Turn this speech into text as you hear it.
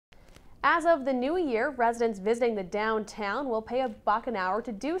As of the new year, residents visiting the downtown will pay $1 an hour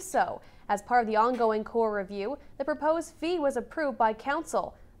to do so. As part of the ongoing core review, the proposed fee was approved by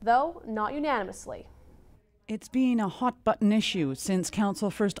council, though not unanimously. It's been a hot-button issue since council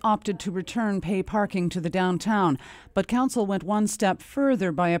first opted to return pay parking to the downtown. But council went one step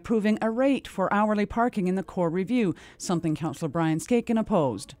further by approving a rate for hourly parking in the core review, something Councillor Brian Skaken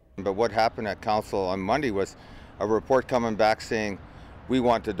opposed. But what happened at council on Monday was a report coming back saying we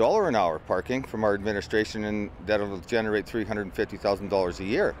want $1 an hour parking from our administration, and that'll generate $350,000 a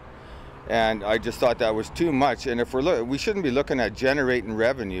year. And I just thought that was too much. And if we shouldn't be looking at generating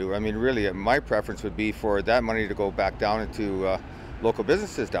revenue. I mean, really, my preference would be for that money to go back down into local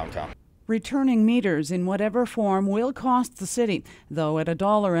businesses downtown. Returning meters in whatever form will cost the city, though at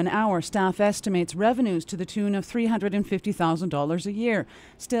 $1 an hour, staff estimates revenues to the tune of $350,000 a year.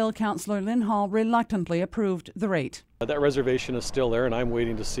 Still, Councillor Lynn Hall reluctantly approved the rate. That reservation is still there, and I'm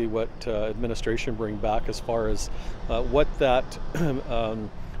waiting to see what administration bring back as far as what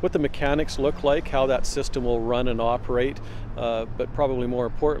the mechanics look like, how that system will run and operate, but probably more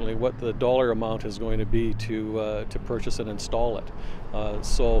importantly, what the dollar amount is going to be to purchase and install it.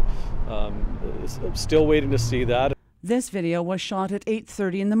 So still waiting to see that. This video was shot at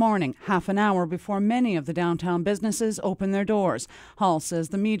 8:30 in the morning, half an hour before many of the downtown businesses open their doors. Hall says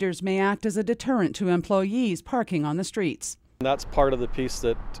the meters may act as a deterrent to employees parking on the streets. That's part of the piece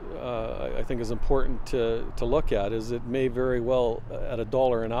that I think is important to look at. Is it may very well at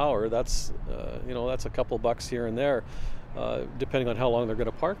 $1 an hour. That's that's a couple bucks here and there, depending on how long they're going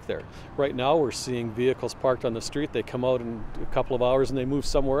to park there. Right now, we're seeing vehicles parked on the street. They come out in a couple of hours and they move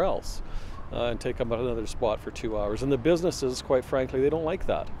somewhere else and take up another spot for 2 hours. And the businesses, quite frankly, they don't like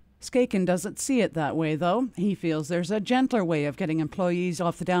that. Skaken doesn't see it that way, though. He feels there's a gentler way of getting employees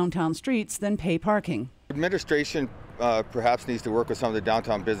off the downtown streets than pay parking. Administration perhaps needs to work with some of the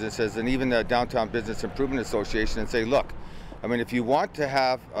downtown businesses and even the Downtown Business Improvement Association and say, look, I mean, if you want to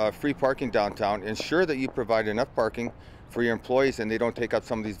have free parking downtown, ensure that you provide enough parking for your employees and they don't take up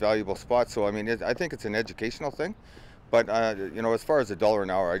some of these valuable spots. So, I mean, I think it's an educational thing. But, as far as $1 an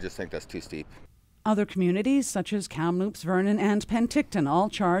hour, I just think that's too steep. Other communities, such as Kamloops, Vernon and Penticton, all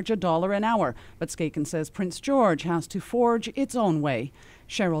charge $1 an hour. But Skaken says Prince George has to forge its own way.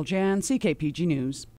 Cheryl Jan, CKPG News.